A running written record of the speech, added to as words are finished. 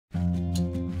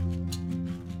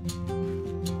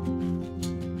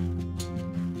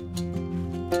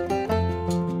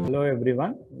Hello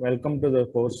everyone, welcome to the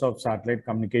course of Satellite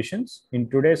Communications. In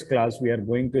today's class, we are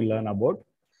going to learn about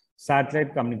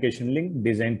satellite communication link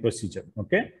design procedure.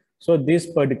 Okay, so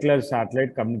this particular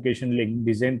satellite communication link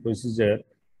design procedure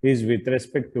is with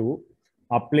respect to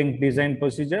uplink design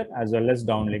procedure as well as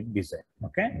downlink design.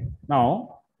 Okay,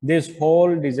 now this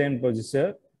whole design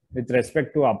procedure with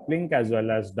respect to uplink as well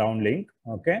as downlink,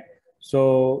 okay,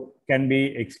 so can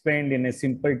be explained in a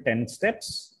simple 10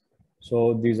 steps.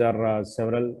 So these are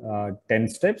several 10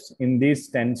 steps. In these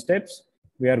 10 steps,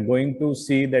 we are going to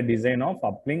see the design of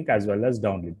uplink as well as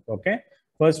downlink. Okay.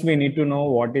 First, we need to know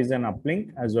what is an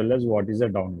uplink as well as what is a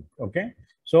downlink. Okay.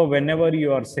 So whenever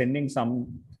you are sending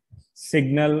some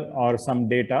signal or some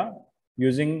data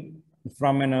using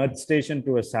from an earth station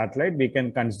to a satellite, we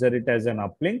can consider it as an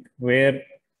uplink where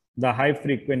the high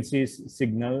frequency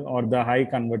signal or the high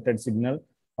converted signal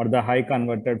or the high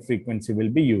converted frequency will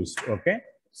be used. Okay.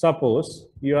 Suppose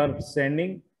you are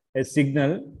sending a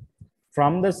signal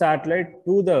from the satellite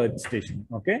to the earth station,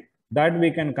 okay, that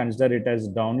we can consider it as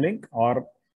downlink, or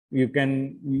you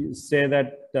can say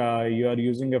that you are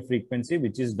using a frequency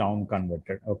which is down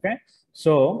converted. Okay,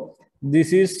 so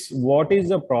this is what is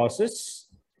the process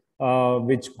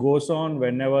which goes on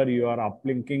whenever you are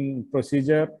uplinking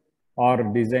procedure or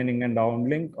designing a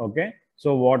downlink. Okay,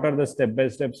 so what are the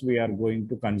step-by-steps we are going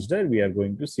to consider? We are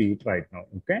going to see it right now.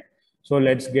 Okay. So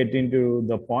let's get into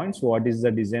the points. What is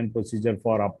the design procedure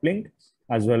for uplink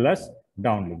as well as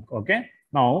downlink? Okay.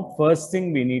 Now, first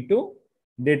thing we need to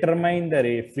determine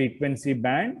the frequency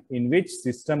band in which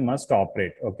system must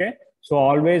operate. Okay. So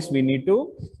always we need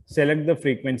to select the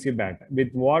frequency band.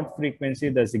 With what frequency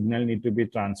the signal need to be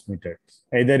transmitted,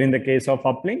 either in the case of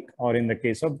uplink or in the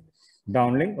case of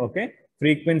downlink. Okay.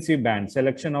 Frequency band,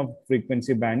 selection of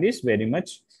frequency band is very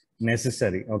much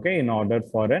necessary. Okay. In order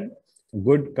for an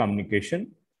good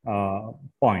communication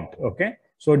point. Okay,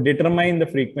 so determine the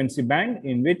frequency band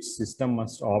in which system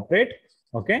must operate.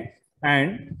 Okay,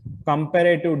 and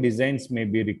comparative designs may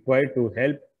be required to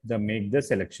help make the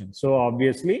selection. So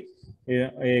obviously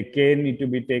a care need to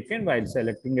be taken while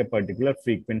selecting a particular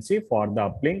frequency for the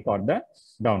uplink or the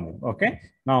downlink. Okay,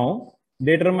 now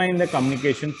determine the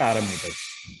communication parameters.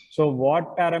 So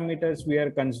what parameters we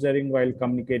are considering while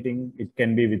communicating? It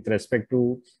can be with respect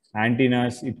to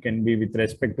antennas, it can be with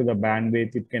respect to the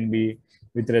bandwidth, it can be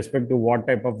with respect to what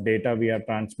type of data we are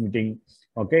transmitting.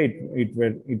 Okay,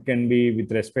 it can be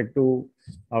with respect to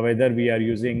whether we are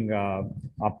using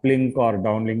uplink or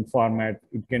downlink format.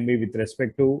 It can be with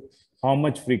respect to how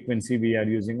much frequency we are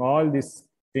using. All these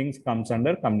things comes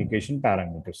under communication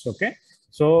parameters. Okay,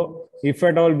 so if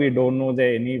at all we don't know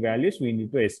any values, we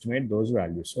need to estimate those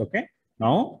values. Okay,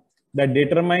 now that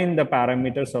determine the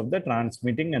parameters of the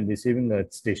transmitting and receiving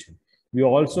earth station. We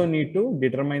also need to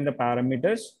determine the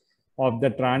parameters of the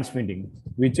transmitting,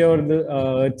 whichever the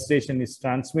earth station is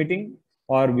transmitting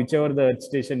or whichever the earth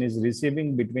station is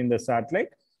receiving between the satellite.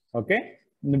 Okay,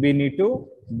 we need to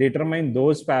determine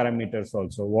those parameters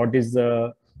also. What is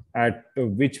the at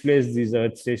which place these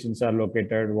earth stations are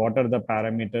located, what are the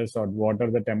parameters or what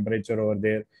are the temperature over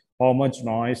there, how much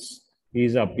noise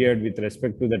is appeared with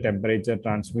respect to the temperature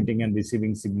transmitting and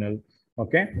receiving signal.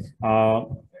 Okay,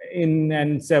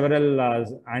 and several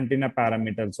antenna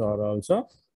parameters are also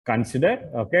considered.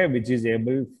 Okay, which is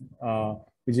able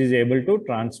to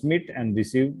transmit and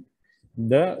receive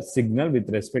the signal with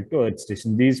respect to earth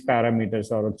station. These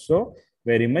parameters are also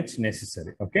very much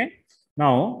necessary. Okay,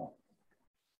 now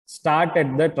start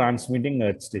at the transmitting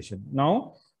earth station.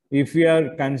 Now, if we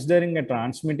are considering a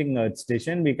transmitting earth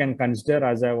station, we can consider,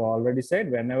 as I've already said,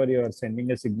 whenever you are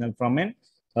sending a signal from an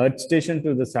earth station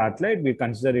to the satellite, we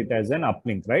consider it as an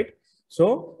uplink, right?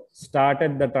 So start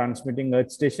at the transmitting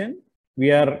earth station.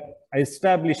 We are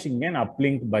establishing an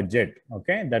uplink budget.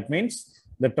 Okay, that means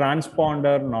the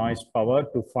transponder noise power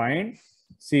to find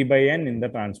C by N in the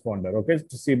transponder. Okay,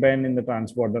 so C by N in the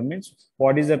transponder means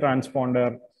what is the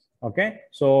transponder? Okay,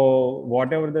 so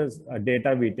whatever the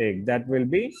data we take, that will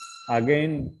be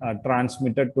again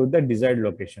transmitted to the desired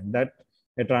location that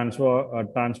a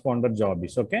transponder job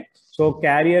is. Okay, so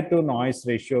carrier to noise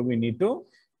ratio we need to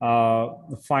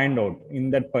find out in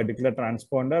that particular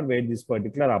transponder where this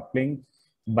particular uplink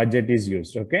budget is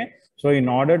used. Okay, so in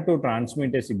order to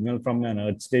transmit a signal from an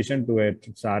earth station to a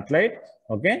satellite,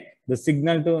 okay, the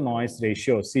signal to noise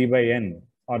ratio C by N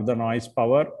or the noise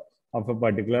power of a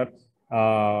particular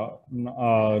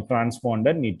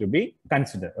transponder need to be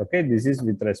considered. Okay, this is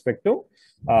with respect to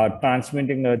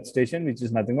transmitting earth station, which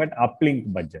is nothing but uplink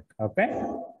budget. Okay,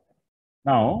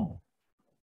 now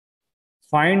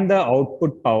find the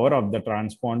output power of the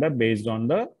transponder based on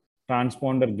the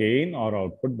transponder gain or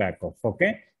output backoff.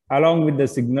 Okay, along with the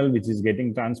signal which is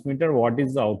getting transmitted, what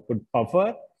is the output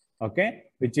buffer, okay,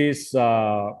 which is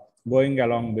going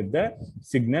along with the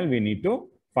signal, we need to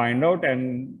find out,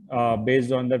 and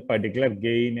based on that particular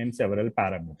gain and several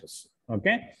parameters,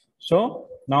 okay. So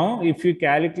now if you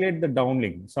calculate the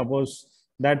downlink, suppose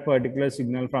that particular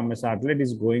signal from a satellite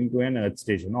is going to an earth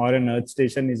station, or an earth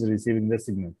station is receiving the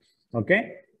signal,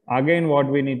 okay. Again, what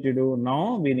we need to do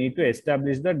now, we need to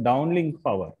establish the downlink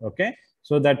power, okay.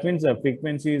 So that means the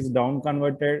frequency is down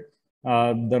converted,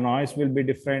 the noise will be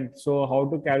different. So how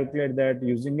to calculate that?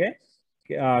 Using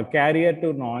a carrier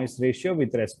to noise ratio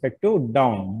with respect to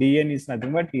down. Dn is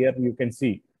nothing but, here you can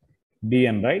see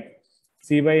Dn, right?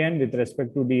 C by n with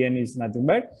respect to Dn is nothing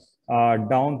but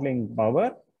downlink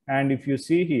power. And if you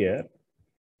see here,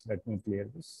 let me clear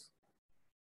this.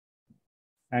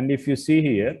 And if you see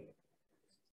here,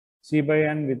 C by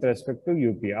n with respect to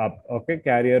UP, up, okay,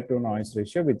 carrier to noise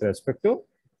ratio with respect to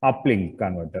uplink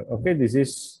converter, okay. This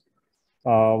is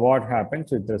what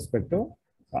happens with respect to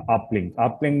uplink.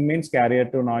 Uplink means carrier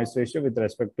to noise ratio with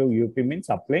respect to UP means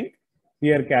uplink.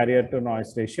 Here carrier to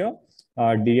noise ratio,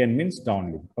 DN means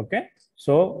downlink, okay.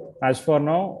 So as for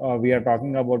now, we are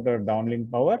talking about the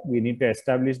downlink power. We need to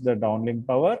establish the downlink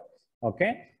power,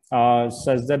 okay,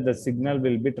 such that the signal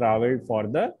will be traveled for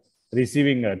the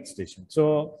receiving earth station.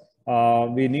 So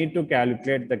we need to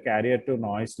calculate the carrier to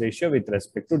noise ratio with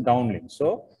respect to downlink.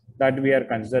 So that we are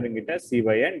considering it as C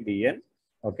by n Dn,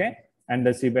 okay, and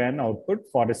the C by n output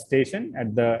for a station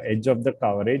at the edge of the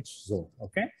coverage zone,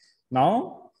 okay.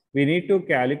 Now we need to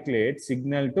calculate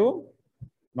signal to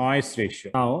noise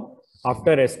ratio. Now,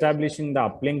 after establishing the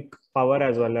uplink power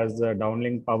as well as the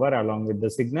downlink power along with the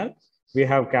signal, we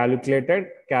have calculated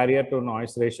carrier to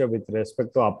noise ratio with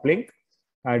respect to uplink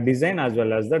design as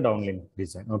well as the downlink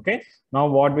design, okay. Now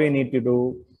what we need to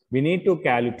do, we need to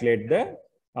calculate the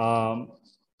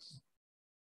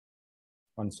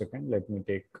one second, let me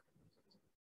take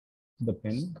the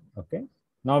pen, okay.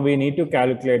 Now we need to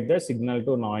calculate the signal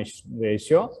to noise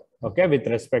ratio, okay, with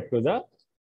respect to the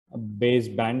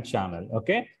baseband channel,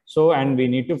 okay. So, and we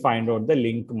need to find out the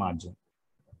link margin,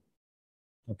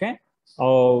 okay.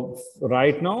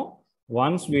 Right now,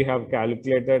 once we have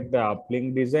calculated the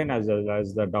uplink design as well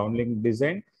as the downlink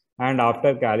design, and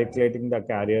after calculating the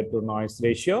carrier to noise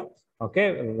ratio,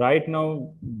 okay, right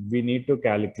now we need to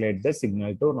calculate the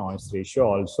signal to noise ratio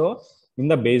also in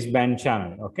the baseband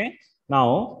channel, okay.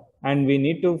 Now, and we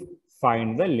need to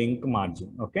find the link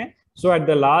margin, okay. So at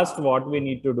the last, what we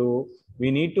need to do,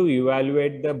 we need to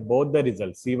evaluate the both the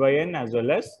results, C by n as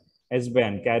well as S by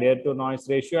n, carrier to noise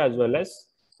ratio as well as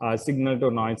signal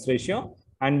to noise ratio,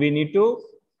 and we need to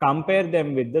compare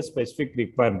them with the specific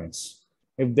requirements.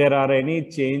 If there are any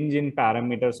change in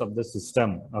parameters of the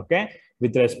system, okay,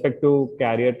 with respect to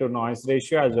carrier to noise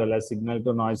ratio as well as signal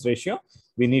to noise ratio,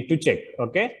 we need to check,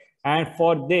 okay. And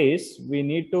for this, we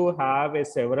need to have a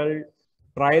several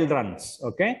trial runs,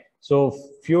 okay. So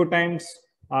few times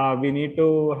we need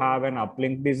to have an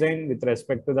uplink design with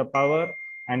respect to the power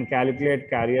and calculate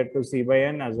carrier to C by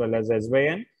n as well as S by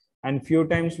n. And few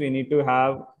times we need to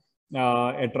have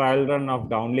a trial run of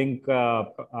downlink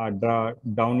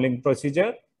downlink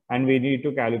procedure, and we need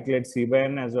to calculate C by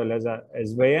n as well as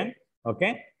S by n,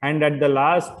 okay. And at the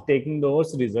last, taking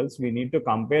those results, we need to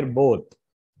compare both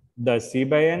the C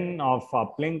by n of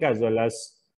uplink as well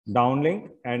as downlink,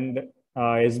 and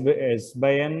S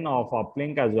by n of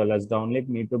uplink as well as downlink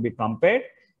need to be compared.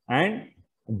 And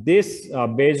this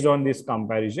based on this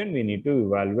comparison, we need to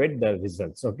evaluate the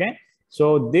results, okay.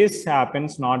 So this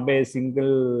happens not by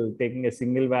taking a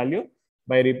single value,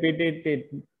 by repeating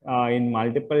it in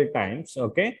multiple times,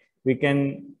 okay. We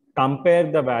can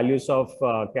compare the values of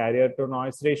carrier to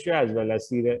noise ratio as well as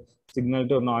signal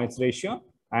to noise ratio,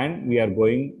 and we are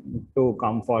going to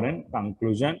come for a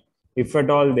conclusion if at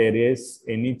all there is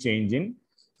any change in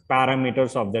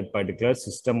parameters of that particular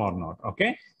system or not,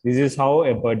 okay. This is how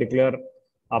a particular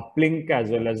uplink as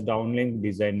well as downlink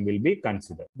design will be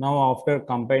considered. Now, after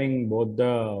comparing both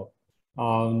the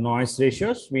noise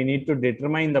ratios, we need to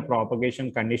determine the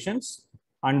propagation conditions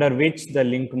under which the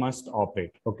link must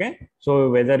operate, okay. So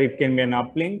whether it can be an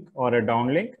uplink or a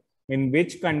downlink, in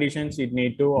which conditions it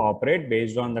need to operate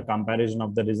based on the comparison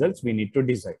of the results, we need to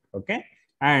decide, okay.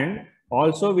 And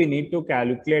also we need to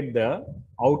calculate the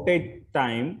outage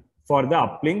time for the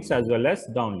uplinks as well as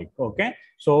downlink, okay.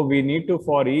 So we need to,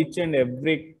 for each and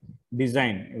every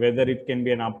design, whether it can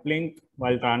be an uplink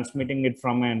while transmitting it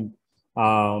from an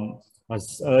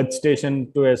earth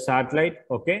station to a satellite,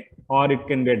 okay, or it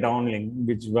can be a downlink,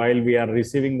 which while we are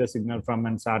receiving the signal from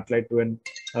a satellite to an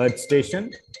earth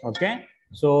station, okay.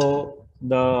 So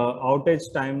the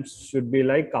outage times should be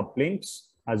like uplinks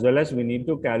as well as we need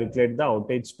to calculate the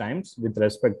outage times with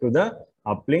respect to the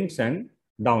uplinks and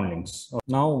downlinks.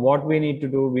 Now, what we need to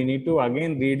do, we need to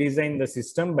again redesign the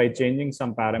system by changing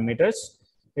some parameters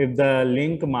if the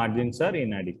link margins are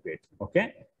inadequate.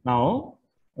 Okay. Now,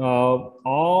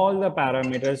 all the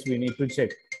parameters we need to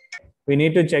check. We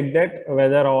need to check that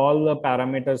whether all the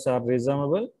parameters are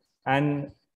reasonable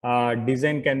and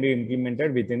design can be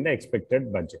implemented within the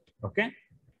expected budget. Okay.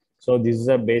 So this is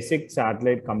a basic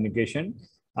satellite communication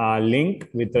link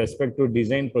with respect to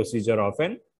design procedure of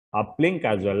an uplink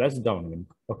as well as downlink.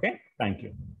 Okay. Thank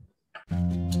you.